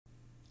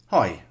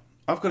Hi,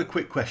 I've got a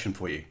quick question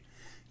for you.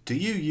 Do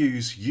you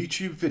use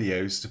YouTube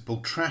videos to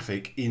pull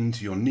traffic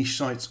into your niche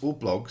sites or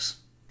blogs?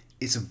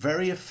 It's a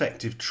very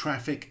effective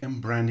traffic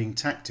and branding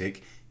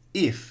tactic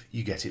if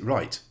you get it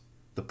right.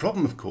 The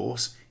problem, of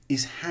course,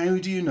 is how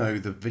do you know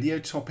the video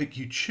topic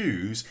you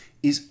choose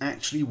is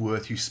actually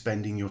worth you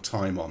spending your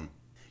time on?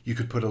 You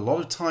could put a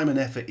lot of time and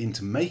effort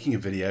into making a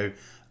video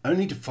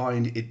only to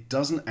find it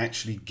doesn't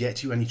actually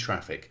get you any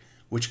traffic,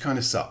 which kind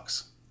of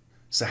sucks.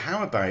 So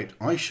how about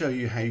I show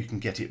you how you can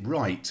get it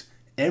right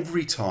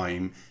every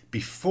time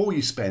before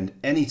you spend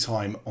any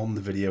time on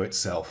the video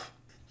itself.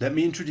 Let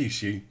me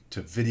introduce you to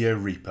Video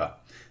Reaper.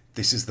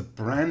 This is the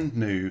brand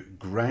new,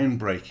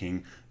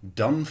 groundbreaking,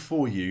 done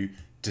for you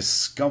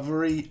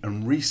discovery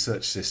and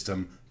research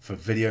system for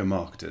video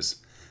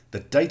marketers. The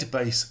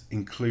database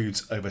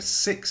includes over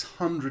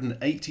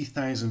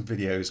 680,000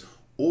 videos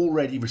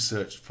already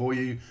researched for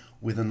you,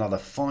 with another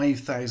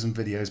 5,000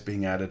 videos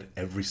being added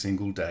every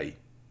single day.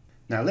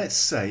 Now let's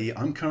say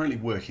I'm currently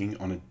working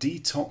on a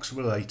detox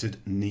related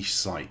niche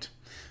site.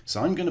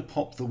 So I'm going to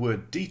pop the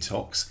word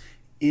detox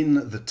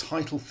in the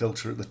title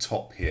filter at the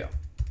top here.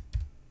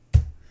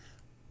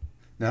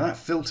 Now that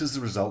filters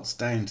the results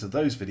down to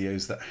those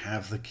videos that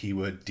have the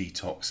keyword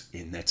detox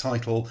in their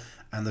title,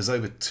 and there's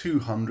over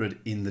 200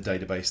 in the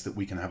database that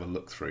we can have a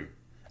look through.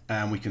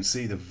 And we can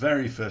see the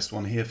very first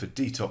one here for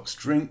detox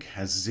drink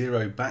has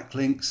 0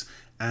 backlinks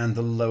and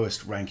the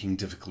lowest ranking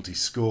difficulty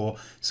score,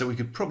 so we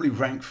could probably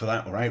rank for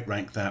that or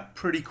outrank that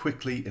pretty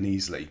quickly and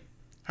easily.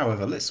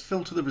 However, let's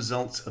filter the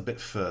results a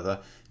bit further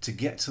to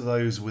get to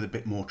those with a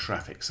bit more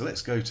traffic. So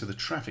let's go to the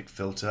traffic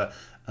filter,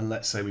 and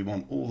let's say we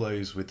want all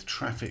those with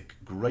traffic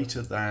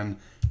greater than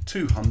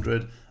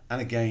 200, and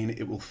again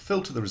it will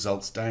filter the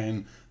results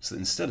down so that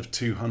instead of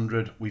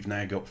 200 we've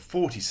now got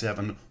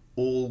 47,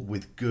 all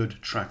with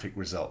good traffic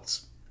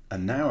results.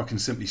 And now I can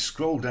simply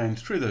scroll down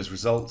through those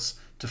results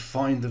to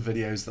find the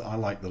videos that I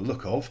like the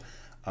look of,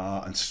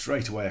 and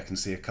straight away I can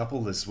see a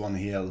couple. There's one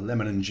here,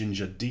 lemon and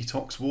ginger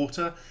detox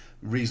water,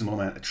 reasonable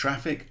amount of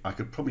traffic. I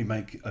could probably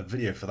make a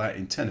video for that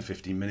in 10 or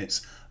 15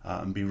 minutes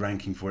and be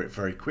ranking for it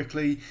very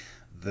quickly.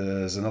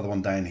 There's another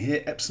one down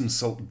here, Epsom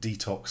salt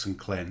detox and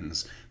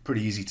cleanse.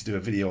 Pretty easy to do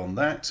a video on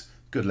that.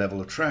 Good level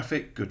of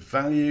traffic, good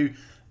value,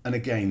 and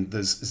again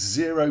there's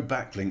 0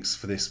 backlinks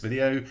for this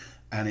video,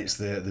 and it's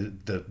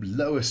the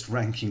lowest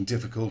ranking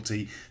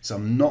difficulty, so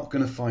I'm not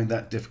going to find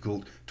that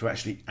difficult to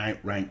actually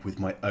outrank with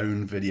my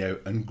own video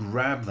and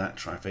grab that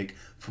traffic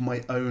for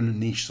my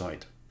own niche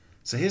site.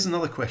 So here's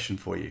another question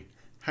for you.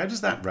 How does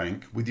that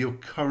rank with your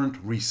current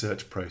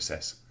research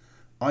process?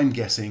 I'm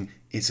guessing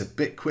it's a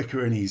bit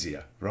quicker and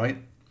easier, right?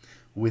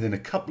 Within a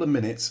couple of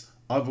minutes,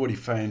 I've already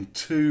found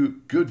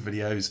 2 good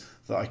videos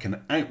that I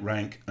can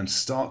outrank and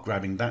start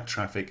grabbing that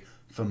traffic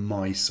for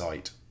my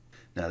site.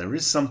 Now there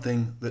is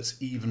something that's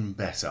even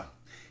better.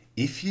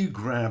 If you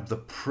grab the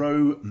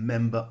Pro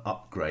Member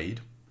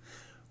upgrade,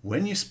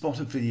 when you spot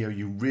a video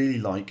you really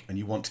like and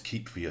you want to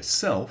keep for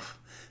yourself,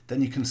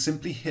 then you can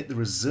simply hit the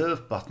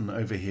reserve button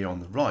over here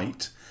on the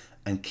right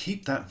and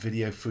keep that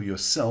video for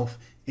yourself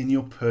in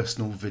your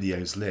personal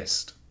videos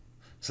list.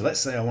 So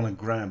let's say I want to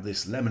grab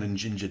this lemon and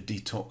ginger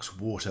detox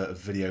water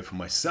video for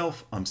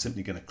myself. I'm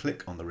simply going to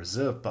click on the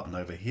reserve button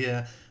over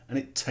here, and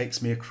it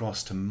takes me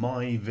across to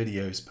my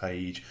videos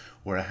page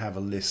where I have a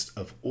list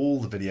of all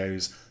the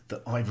videos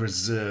that I've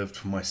reserved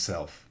for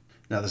myself.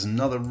 Now there's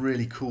another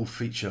really cool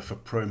feature for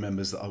Pro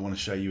members that I want to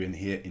show you in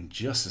here in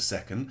just a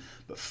second,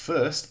 but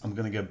first I'm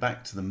going to go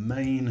back to the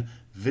main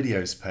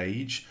videos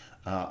page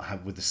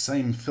with the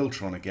same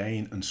filter on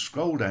again and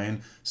scroll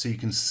down so you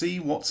can see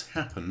what's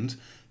happened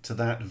to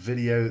that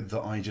video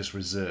that I just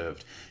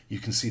reserved. You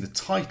can see the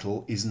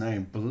title is now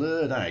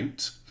blurred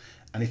out,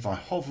 and if I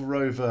hover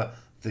over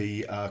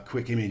the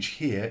quick image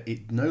here,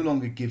 it no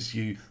longer gives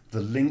you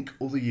the link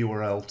or the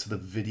URL to the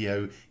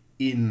video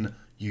in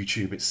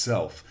YouTube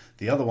itself.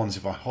 The other ones,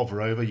 if I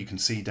hover over, you can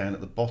see down at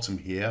the bottom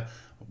here,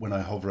 when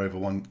I hover over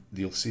one,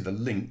 you'll see the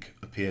link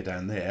appear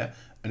down there,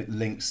 and it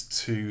links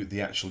to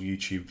the actual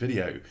YouTube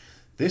video.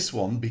 This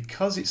one,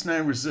 because it's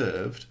now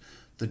reserved,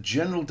 the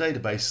general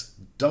database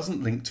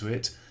doesn't link to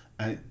it,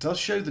 and it does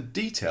show the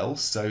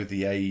details, so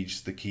the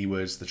age, the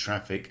keywords, the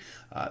traffic,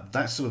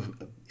 that sort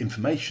of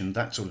information,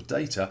 that sort of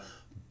data,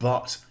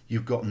 but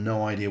you've got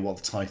no idea what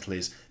the title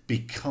is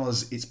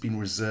because it's been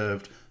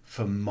reserved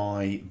for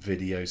my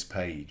videos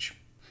page.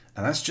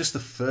 And that's just the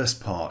first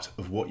part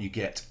of what you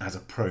get as a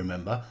Pro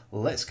member.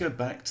 Let's go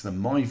back to the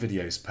My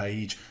Videos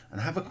page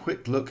and have a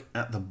quick look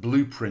at the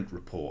blueprint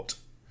report.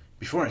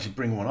 Before I actually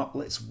bring one up,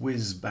 let's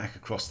whiz back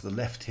across to the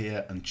left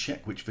here and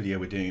check which video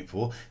we're doing it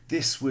for.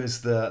 This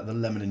was the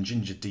lemon and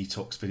ginger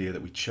detox video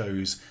that we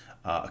chose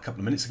a couple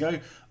of minutes ago,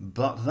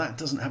 but that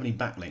doesn't have any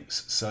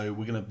backlinks, so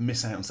we're going to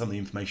miss out on some of the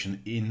information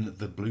in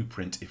the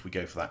blueprint if we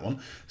go for that one.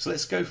 So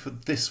let's go for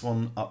this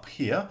one up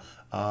here,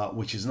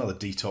 which is another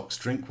detox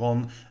drink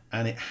one,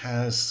 and it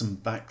has some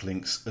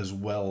backlinks as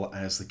well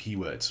as the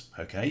keywords.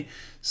 Okay,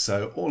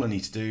 so all I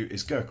need to do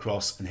is go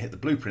across and hit the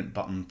blueprint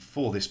button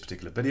for this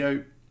particular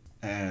video.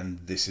 And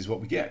this is what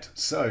we get.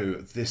 So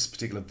this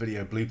particular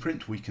video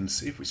blueprint, we can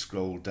see if we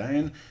scroll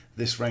down,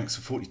 this ranks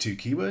for 42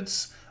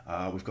 keywords.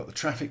 We've got the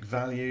traffic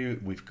value,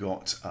 we've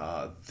got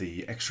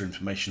the extra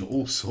information,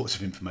 all sorts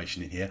of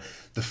information in here.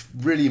 The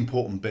really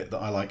important bit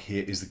that I like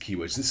here is the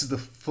keywords. This is the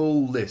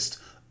full list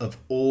of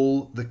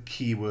all the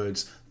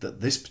keywords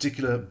that this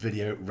particular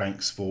video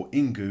ranks for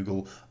in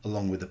Google,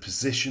 along with the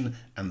position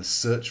and the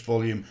search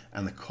volume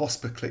and the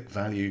cost per click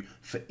value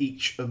for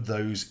each of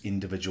those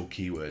individual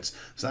keywords.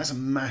 So that's a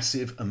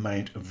massive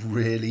amount of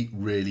really,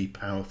 really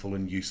powerful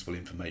and useful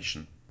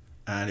information.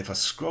 And if I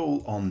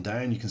scroll on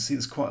down, you can see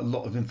there's quite a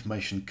lot of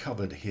information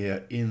covered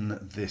here in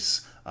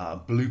this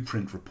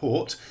blueprint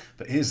report.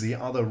 But here's the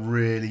other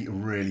really,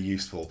 really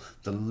useful,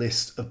 the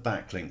list of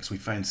backlinks. We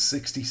found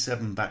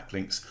 67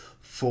 backlinks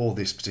for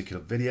this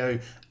particular video,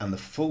 and the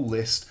full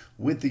list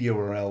with the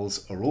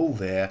URLs are all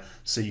there,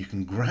 so you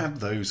can grab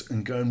those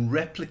and go and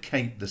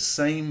replicate the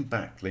same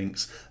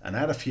backlinks and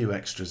add a few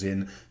extras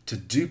in to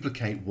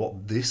duplicate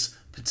what this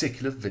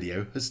particular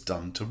video has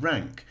done to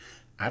rank.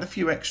 Add a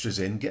few extras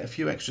in, get a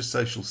few extra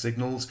social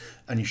signals,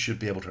 and you should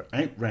be able to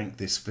outrank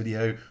this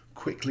video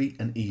quickly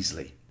and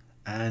easily.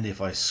 And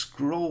if I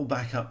scroll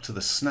back up to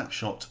the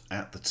snapshot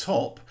at the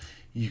top,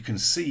 you can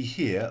see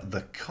here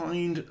the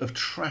kind of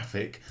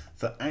traffic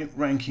that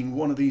outranking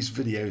one of these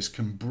videos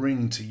can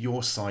bring to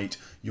your site,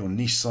 your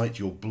niche site,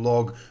 your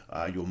blog,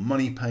 your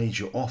money page,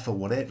 your offer,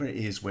 whatever it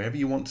is, wherever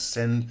you want to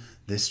send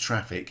this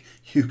traffic,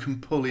 you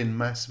can pull in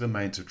massive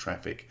amounts of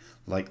traffic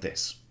like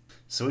this.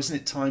 So isn't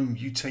it time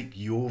you take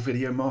your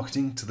video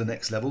marketing to the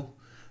next level?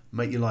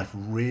 Make your life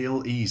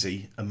real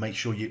easy and make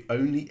sure you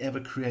only ever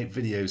create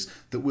videos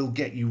that will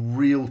get you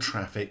real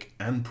traffic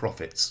and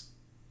profits.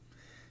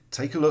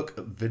 Take a look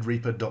at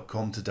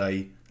vidreaper.com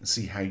today and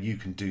see how you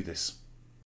can do this.